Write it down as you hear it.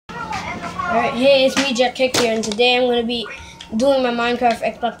Alright, hey, it's me, Jet Kick here, and today I'm going to be doing my Minecraft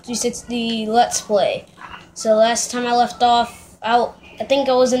Xbox 360 Let's Play. So last time I left off, I think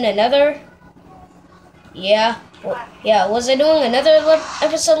I was in another. Yeah, was I doing another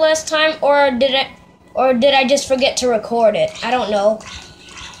episode last time, or did I just forget to record it? I don't know.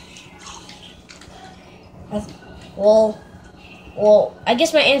 Well, I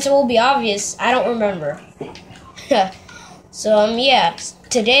guess my answer will be obvious. I don't remember. So, yeah.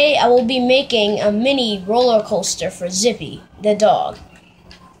 Today, I will be making a mini roller coaster for Zippy, the dog.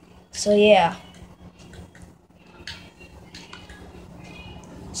 So, yeah.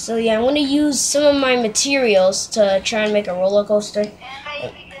 I'm going to use some of my materials to try and make a roller coaster.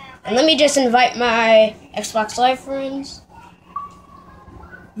 And let me just invite my Xbox Live friends.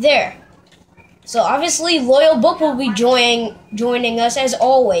 There. So, obviously, Loyal Book will be joining us, as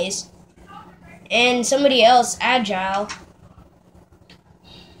always. And somebody else, Agile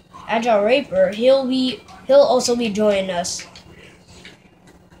Raper, he'll also be joining us.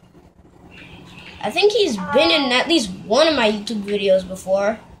 I think he's been in at least one of my YouTube videos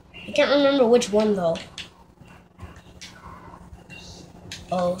before. I can't remember which one though.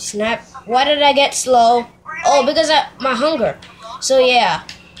 Oh snap! Why did I get slow? Oh, because my hunger. So yeah.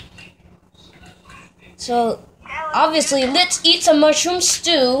 So obviously, let's eat some mushroom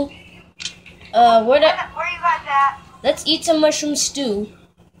stew. Let's eat some mushroom stew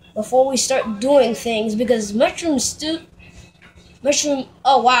before we start doing things, because mushroom.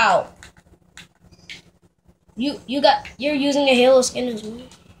 Oh wow! You're using a Halo skin as well.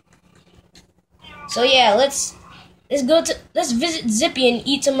 So yeah, let's visit Zippy and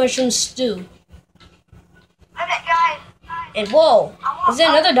eat some mushroom stew. Okay, guys. And whoa, is there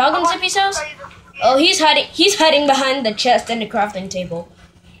another dog in Zippy's house? Oh, he's hiding behind the chest and the crafting table.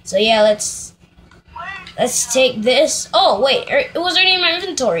 So yeah, let's take this. Oh wait, it was already in my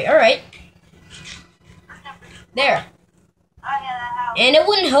inventory. All right, there. And it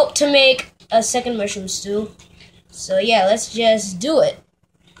wouldn't help to make a second mushroom stew. So yeah, let's just do it.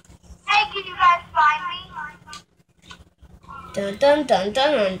 Hey, can you guys find me? Dun dun dun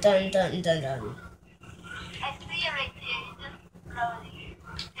dun dun dun dun dun. I see you right there. You just floating.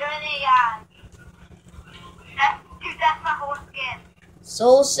 You're in that's my whole skin.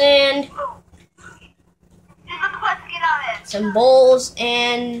 Soul sand. Just look what skin on it. Some bowls,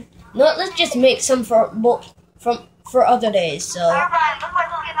 and no, let's just make some for other days. So. Alright, look what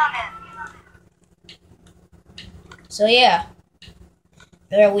skin on it. So yeah,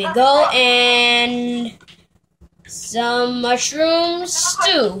 there we go, and some mushroom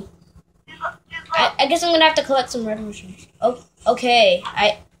stew. I guess I'm gonna have to collect some red mushrooms. Oh, okay.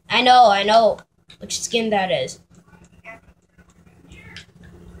 I know which skin that is.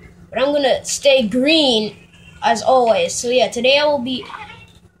 But I'm gonna stay green as always. So yeah, today I will be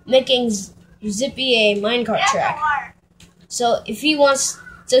making Zippy a minecart track. So if he wants,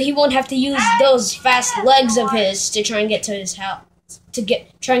 he won't have to use those fast legs of his to try and get to his house,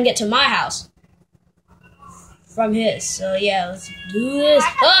 try and get to my house from his. So yeah, let's do this.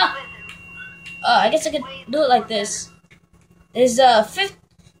 I guess I could do it like this. There's a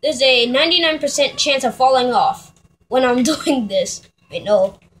 99% chance of falling off when I'm doing this. Wait,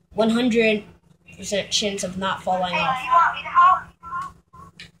 no, 100% chance of not falling off. You want me to help?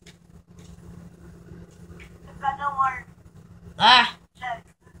 I've got no water.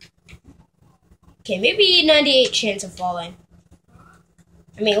 Okay, maybe 98 chance of falling.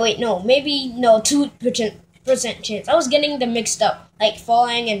 I mean, wait, no, maybe, no, 2% chance. I was getting them mixed up, like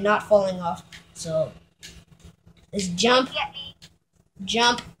falling and not falling off. So, let's jump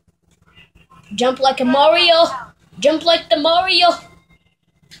like a Mario. Jump like the Mario.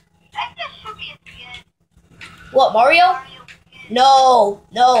 That just should be a skin. What, Mario? No,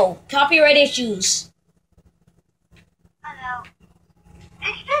 copyright issues. I know.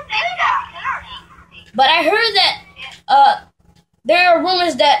 They should do that. But I heard that there are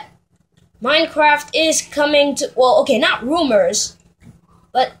rumors that Minecraft is coming to. Well, okay, not rumors,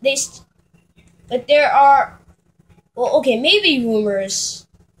 but there are. Well, okay, maybe rumors.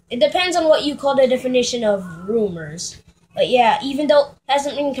 It depends on what you call the definition of rumors. But yeah, even though it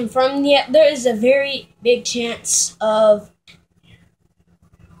hasn't been confirmed yet, there is a very big chance of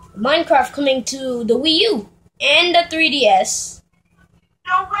Minecraft coming to the Wii U and the 3DS.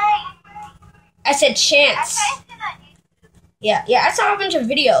 No way. I said chance. Yeah, I saw a bunch of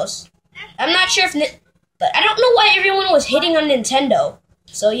videos. I'm not sure but I don't know why everyone was hating on Nintendo.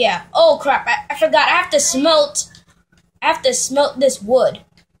 So yeah. Oh crap! I forgot. I have to smelt this wood.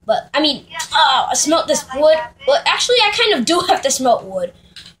 But I mean, I smelt this wood. But actually, I kind of do have to smelt wood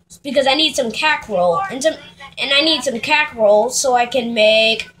because I need some cack roll and I need some cack roll so I can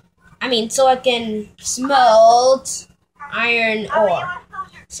make So I can smelt iron ore.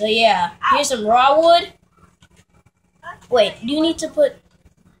 So yeah, here's some raw wood. Wait, do you need to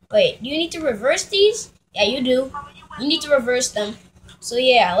reverse these? Yeah, you do. You need to reverse them. So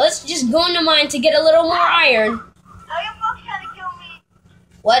yeah, let's just go in the mine to get a little more iron.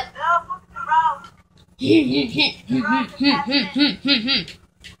 What?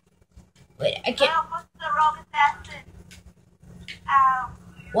 Wait, I can't.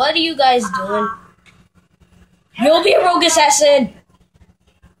 What are you guys doing? You'll be a rogue assassin.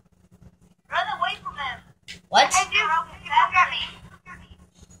 Run away from him. What? Hey, dude, look at me.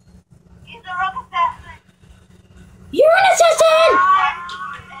 He's a rogue assassin. You're an assassin!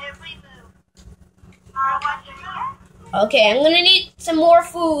 Every move. Watch your move. Okay, I'm gonna need some more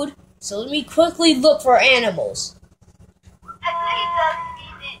food. So let me quickly look for animals.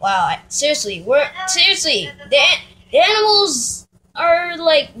 Wow, seriously, the animals are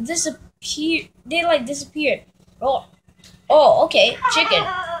like disappeared. Oh, okay, chicken.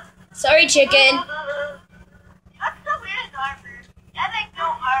 Sorry, chicken. What's so weird is armor? That makes no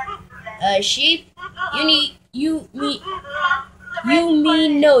armor. Sheep. You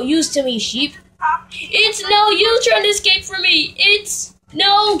mean no use to me, sheep. It's no use trying to escape from me. It's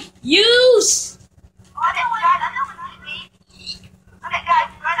no use.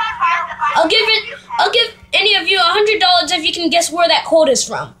 I'll give any of you $100 if you can guess where that quote is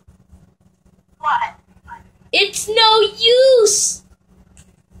from. What? It's no use.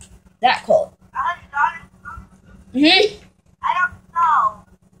 That quote. $100? I don't know.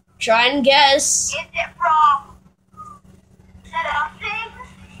 Try and guess. Is it from something?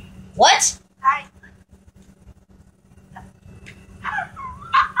 What?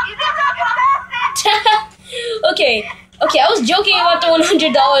 Okay, I was joking about the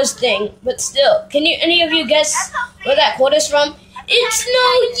 $100 thing, but still, can any of you guess where that quote is from? It's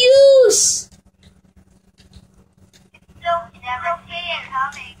no use. Never see it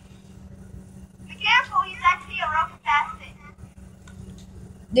coming. Be careful, he's actually a rogue assassin.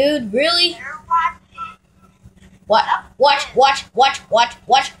 Dude, really? Better watch it. What? Watch.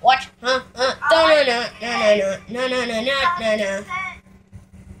 Huh? No.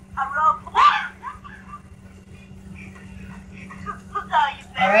 A rogue.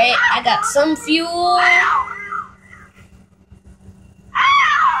 Alright, I got some fuel.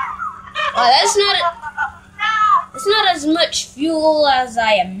 Wow, that's not as much fuel as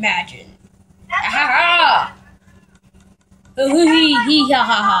I imagined. Ha ha!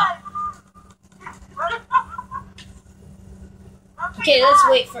 Ha. Okay, let's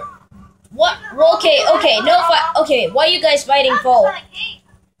wait for what? Okay, no fight. Okay, why are you guys fighting, foe?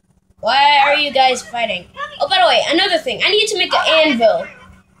 Why are you guys fighting? Oh, by the way, another thing. I need to make an anvil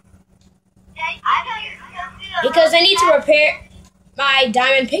because I need to repair my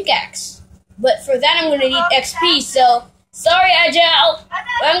diamond pickaxe. But for that, I'm going to need XP. So, sorry, Agile,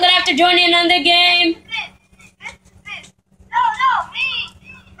 but I'm going to have to join in on the game. No, me.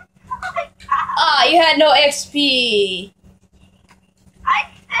 Ah, you had no XP. I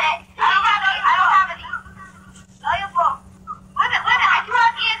don't have any. Valuable. Wait a minute, I do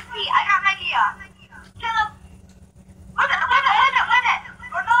have EXP. I got an idea. Kill him. Wait a minute.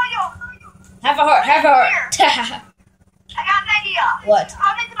 Ronaldo. Have a heart. I got an idea. What?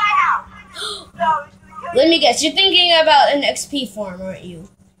 Come into my house. Let me guess. You're thinking about an XP farm, aren't you?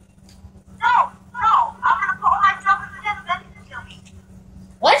 No. I'm gonna put myself in the chest and then you can kill me.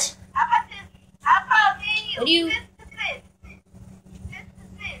 What? How about this? How about me? What do you? This.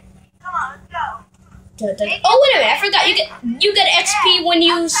 Come on, let's go. Oh, wait a minute! I forgot. You get XP when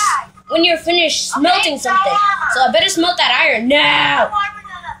you're finished smelting something. So I better smelt that iron now.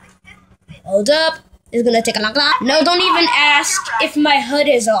 Hold up. It's gonna take a long time. No, don't even ask if my HUD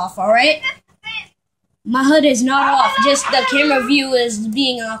is off. All right? My HUD is not off. Just the camera view is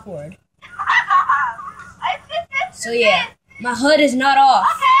being awkward. So yeah, my HUD is not off.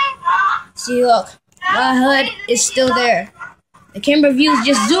 See, look, my HUD is still there. The camera view is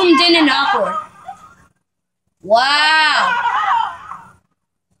just zoomed in and awkward. Wow.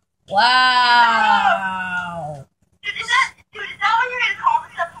 Dude, is that what you're gonna call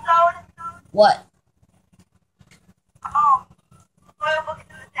this episode? What? Royal Book of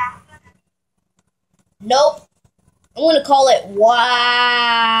the Assassin. Nope. I'm gonna call it Wow.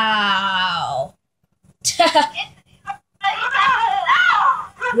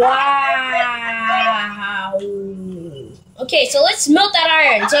 Wow. Okay, so let's melt that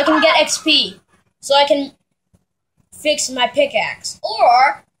iron so I can get XP. So I can fix my pickaxe.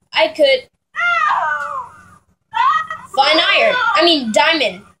 Or I could find iron. I mean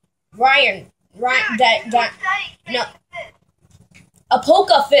diamond. No. A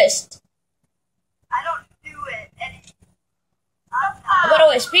polka fist. I don't do it.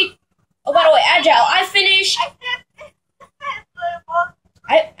 Oh, by the way, Agile. I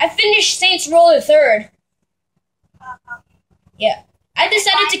finished Saints Row the Third. Yeah. I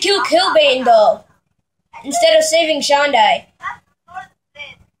decided to kill Killbane though, instead of saving Shandai.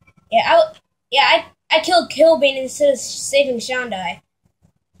 Yeah, I killed Killbane instead of saving Shandai.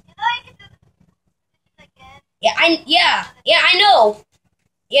 Yeah, I know.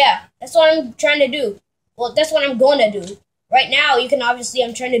 Yeah, that's what I'm trying to do. Well, that's what I'm gonna do. Right now,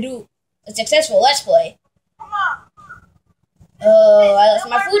 I'm trying to do a successful Let's Play. Oh, I left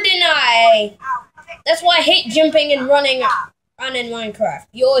my food, didn't I? That's why I hate jumping and running on in Minecraft.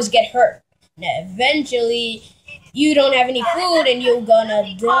 You always get hurt. And eventually, you don't have any food and you're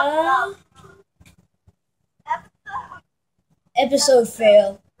gonna die. Episode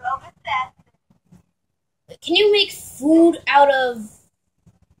fail. Can you make food out of...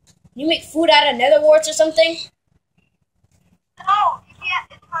 nether warts or something? No, you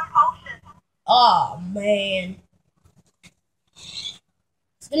can't. It's from potions. Oh man.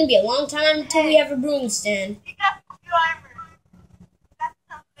 It's gonna be a long time until we have a brewing stand. You got two armor. That's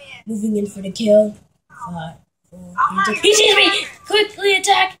something. Moving in for the kill. 5, 4, 3, 2. He sees me! Quickly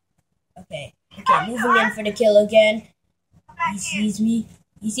attack! Okay, moving in for the kill again. He sees me.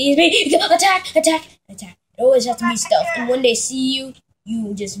 Attack! It always has to be stealth. And when they see you,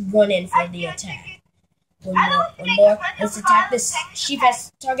 you just run in for the attack. One more. Let's attack this sheep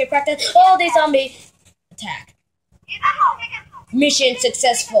as target practice. Oh, they saw me. Attack. Mission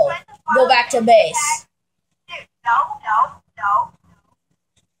successful. Go back to base.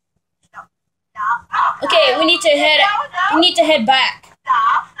 Okay, we need to head back.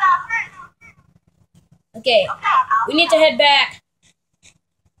 Okay, we need to head back.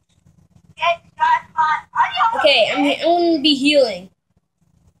 Okay, I'm gonna be healing.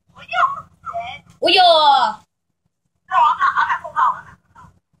 Oh yeah!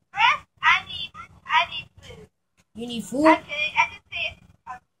 I need food. You need food?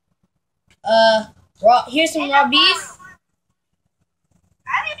 Here's some raw beef.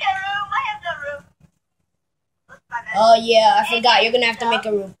 I need a room. I have the room. Oh yeah, I forgot. You're gonna have to make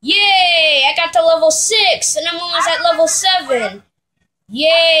a room. Yay! I got to level 6, and I'm almost at level 7.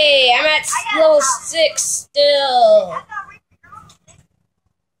 Yay! I'm at level 6 still.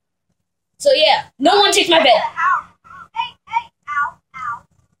 So yeah, no one takes my bed.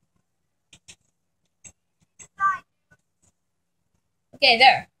 Okay,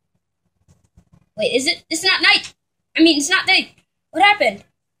 there. Wait, is it? It's not night. I mean, it's not day. What happened?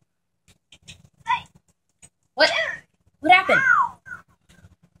 What? What happened?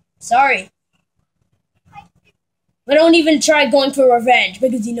 Sorry. But don't even try going for revenge,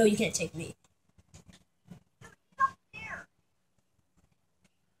 because you know you can't take me.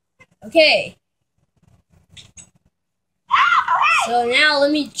 Okay. So now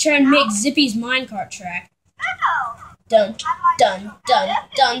let me try and make Zippy's minecart track. Done.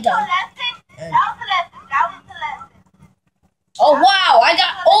 Oh wow!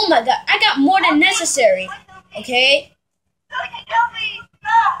 Oh my god! I got more than necessary. Okay.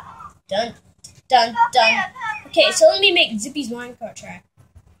 Done. Okay, so let me make Zippy's minecart track.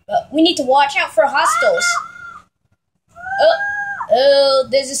 But we need to watch out for hostiles. Oh,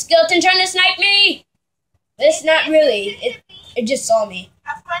 there's a skeleton trying to snipe me! But it's not really. It just saw me.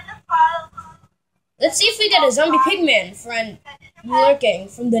 Let's see if we get a zombie pigman friend lurking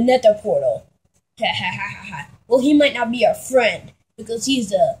from the nether portal. Well, he might not be our friend, because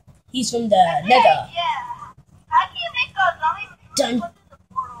he's from the nether.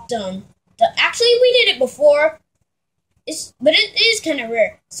 Done. Actually, we did it before. But it is kind of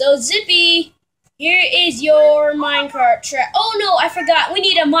rare. So, Zippy... Here is your minecart track. Oh no, I forgot. We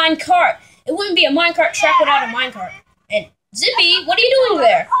need a minecart. It wouldn't be a minecart track without a minecart. And Zippy, what are you doing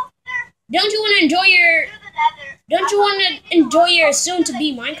there? Don't you want to enjoy your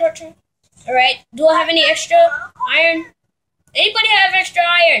soon-to-be minecart track? All right. Do I have any extra iron? Anybody have extra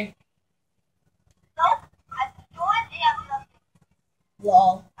iron?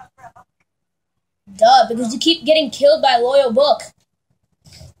 Lol. Duh, because you keep getting killed by Loyal Book.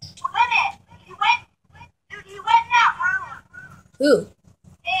 Who?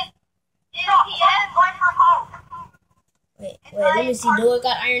 Wait, let me see. Do I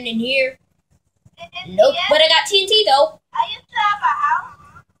got iron in here? Nope, but I got TNT though. I used to have a house,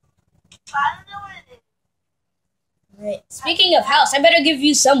 but I don't know what it is. Right. Speaking of house, I better give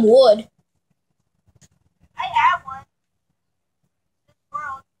you some wood. I have one.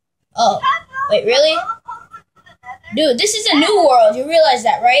 Oh, wait, really? Dude, this is a new world. You realize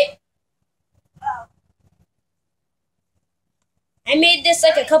that, right? I made this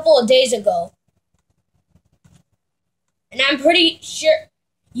like a couple of days ago. And I'm pretty sure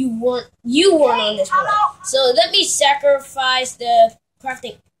you weren't on this world. So let me sacrifice the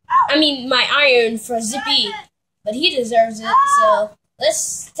my iron for Zippy. But he deserves it, so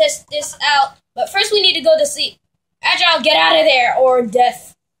let's test this out. But first we need to go to sleep. Agile, get out of there, or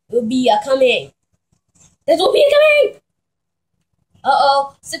death will be coming. Death will be coming!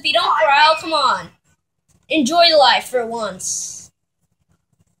 Uh-oh. Zippy, don't growl, come on. Enjoy life for once.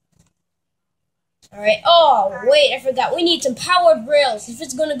 Alright, oh, wait, I forgot. We need some powered rails if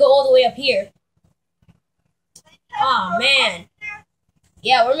it's gonna go all the way up here. Aw, man.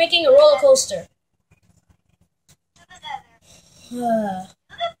 Yeah, we're making a roller coaster. No,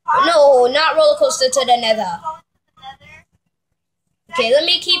 not roller coaster to the nether. Okay, let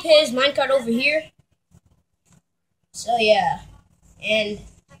me keep his minecart over here. So yeah, and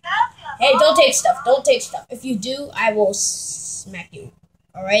hey, don't take stuff. Don't take stuff. If you do, I will smack you.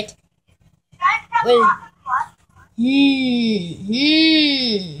 All right.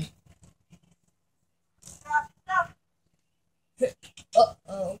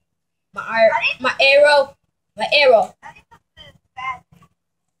 Uh-oh. My arrow. My arrow.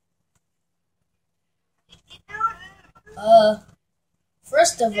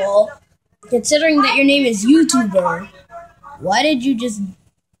 First of all, considering that your name is YouTuber, why did you just...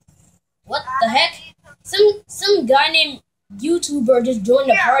 What the heck? Some guy named YouTuber just joined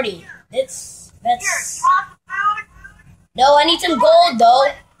the party. That's... No, I need some gold,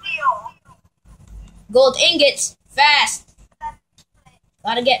 though. Gold ingots, fast.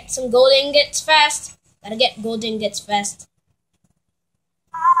 Gotta get some gold ingots fast. Gotta get gold ingots fast.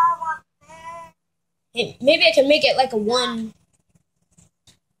 Hey, maybe I can make it like a 1.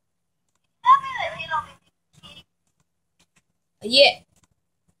 Yeah.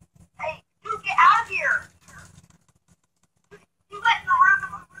 Hey, you get out of here. You went in the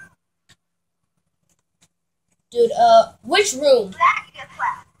room. Dude, which room?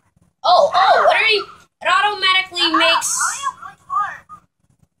 Oh, what are you? It automatically makes...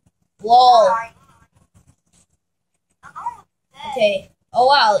 Whoa. Okay. Oh,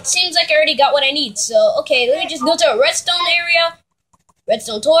 wow. It seems like I already got what I need. So, okay, let me just go to a redstone area.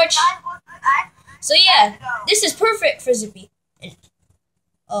 Redstone torch. So, yeah. This is perfect for Zippy.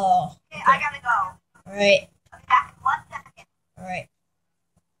 Oh. Okay, I gotta go. Alright. I'll be back in 1 second. Alright.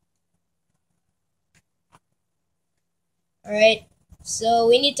 Alright. So,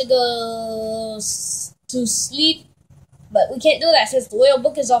 we need to go to sleep. But we can't do that since the whale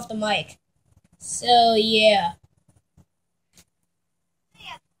book is off the mic. So, yeah.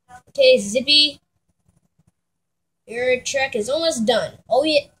 Okay, Zippy. Your trek is almost done. All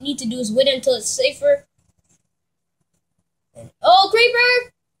we need to do is wait until it's safer. And, oh,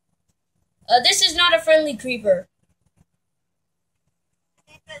 creeper! This is not a friendly creeper.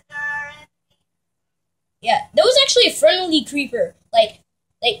 Yeah, that was actually a friendly creeper. Like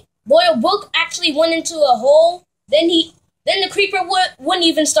Royal Book actually went into a hole. Then the creeper wouldn't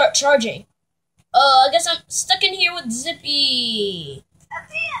even start charging. I guess I'm stuck in here with Zippy.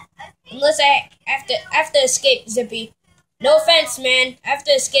 Unless I have to escape, Zippy. No offense, man. I have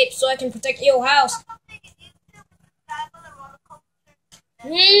to escape so I can protect your house.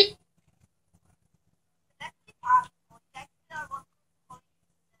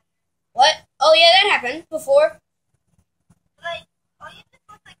 What? Oh yeah, that happened before.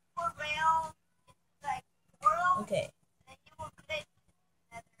 Okay.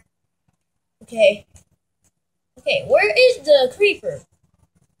 Okay. Okay, where is the creeper?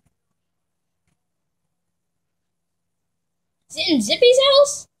 Is it in Zippy's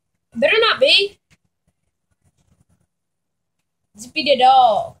house? It better not be. Zippy the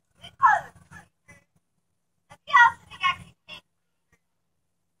dog.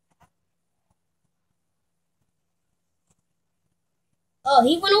 Oh,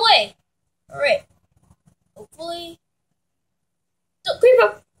 he went away. Alright. Hopefully. Oh,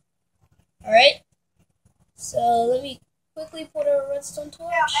 creeper! Alright. So, let me quickly put a redstone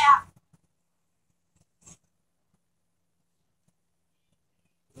torch.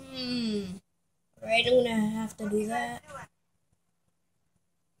 Alright, I'm gonna have to do that.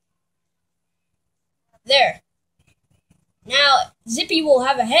 There. Now, Zippy will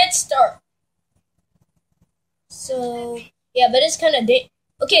have a head start. So, yeah, but it's kind of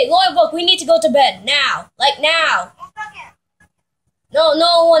okay, Loyal Book, we need to go to bed now. Like now. 1 second.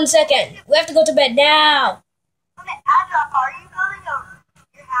 No, 1 second. We have to go to bed now. Okay, Agile, are you building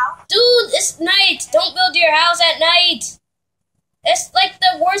your house? Dude, it's night. Don't build your house at night. That's like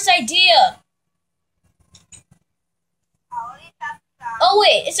the worst idea. Oh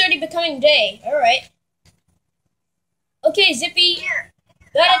wait, it's already becoming day. Alright. Okay, Zippy. Here.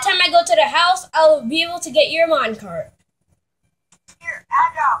 By the time I go to the house, I'll be able to get your minecart. Here,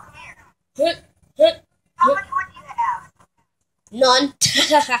 Agile, come here. How much wood do you have? None.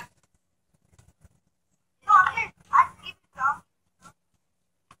 No, I'm here. I can give you some.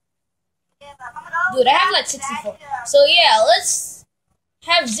 Yeah, but I'm gonna Dude, I have like 64. So yeah, let's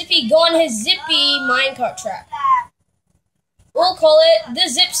have Zippy go on his Zippy minecart track. We'll call it the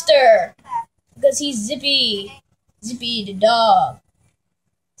Zipster. Because he's Zippy. Zippy the dog.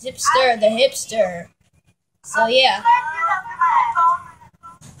 Zipster the hipster. So yeah.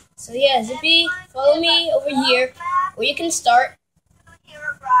 So yeah, Zippy, follow me over here where you can start.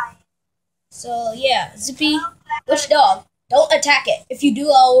 So yeah, Zippy, which dog? Don't attack it. If you do,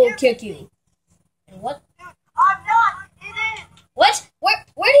 I will kick you. And what? I'm not. It is. What?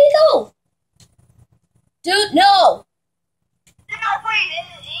 Where did he go? Dude, no! No, wait. It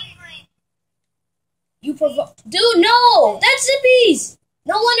is angry. You provoke. Dude, no! That's Zippy's!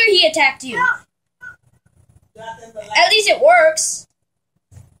 No wonder he attacked you. At least it works.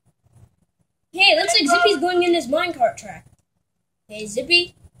 Hey, looks like Zippy's going in his minecart track. Hey,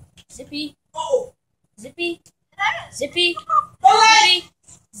 Zippy. Zippy. Zippy. Zippy. Zippy.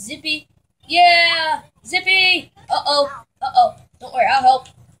 Zippy. Yeah! Zippy! Uh-oh. Uh-oh. Don't worry, I'll help.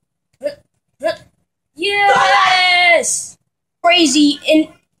 Yes! Crazy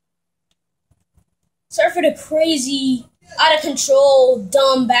and... Sorry for the crazy, out of control,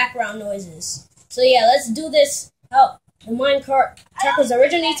 dumb background noises. So yeah, let's do this. How the minecart track was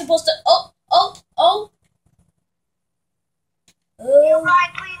originally supposed to...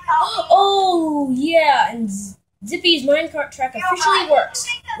 Oh, yeah, and Zippy's minecart track officially works.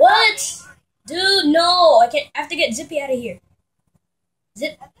 What? Dude, no, I have to get Zippy out of here.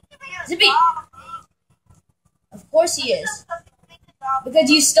 Zippy. Of course he is. Because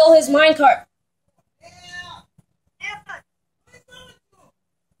you stole his minecart.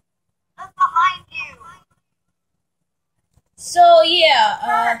 So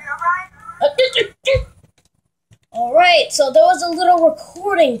yeah, alright, so there was a little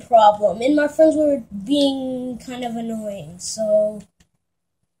recording problem, and my friends were being kind of annoying, so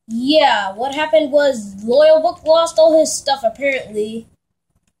yeah, what happened was Loyal Book lost all his stuff, apparently,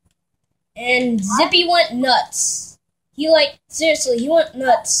 and Zippy went nuts. Seriously, he went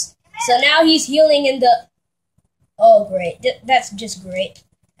nuts. So now he's healing in the... Oh, great. That's just great.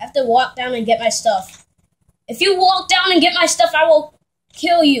 I have to walk down and get my stuff. If you walk down and get my stuff, I will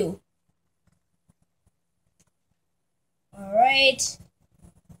kill you. Alright.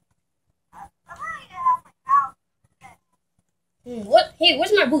 What? Hey,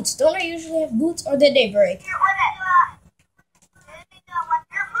 where's my boots? Don't I usually have boots, or did they break?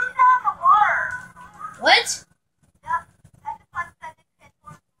 What?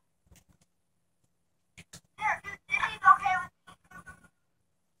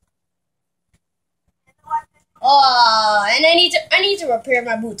 And I need to repair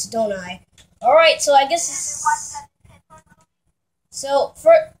my boots, don't I? Alright, so I guess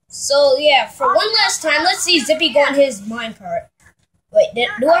for one last time, let's see Zippy go on his minecart. Wait,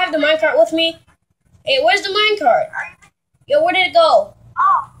 do I have the minecart with me? Hey, where's the minecart? Yo, where did it go?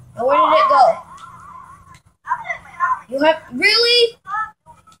 Yo, where did it go? You have really?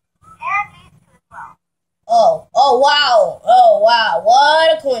 Oh wow,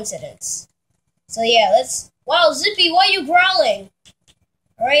 what a coincidence. So yeah, wow, Zippy, why are you growling?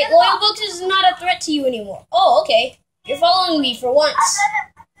 Alright, Loyal Books is not a threat to you anymore. Oh, okay. You're following me for once.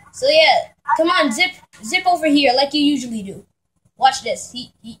 So yeah, come on, zip over here like you usually do. Watch this.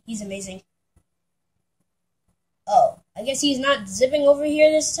 He's amazing. Oh, I guess he's not zipping over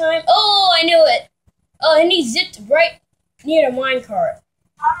here this time. Oh, I knew it. Oh, and he zipped right near the minecart.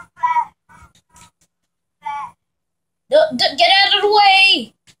 Get out of the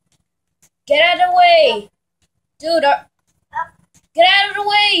way! Get out of the way! Dude, get out of the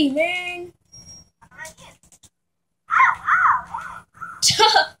way, man!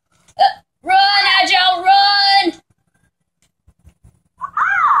 Run, Agile, run!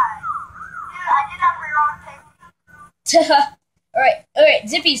 Alright,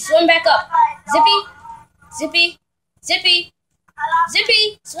 Zippy, swim back up. Zippy,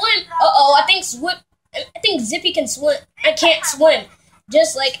 swim! Uh-oh, I think Zippy can swim. I can't swim.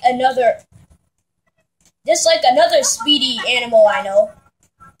 Just like another speedy animal I know.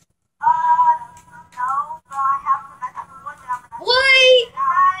 What?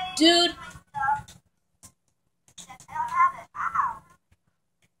 Dude.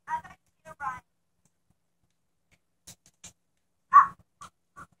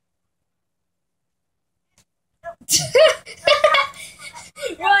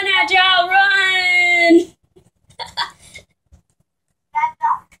 Run, Agile, run!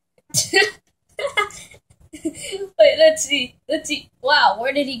 Wait, let's see. Let's see. Wow,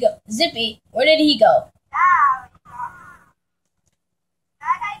 where did he go? Zippy, where did he go?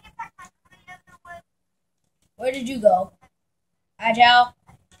 Where did you go? Agile,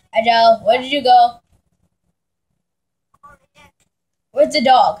 Agile, where did you go? Where's the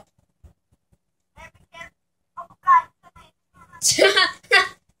dog?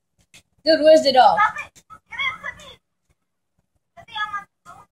 Dude, where's the dog? Stop it.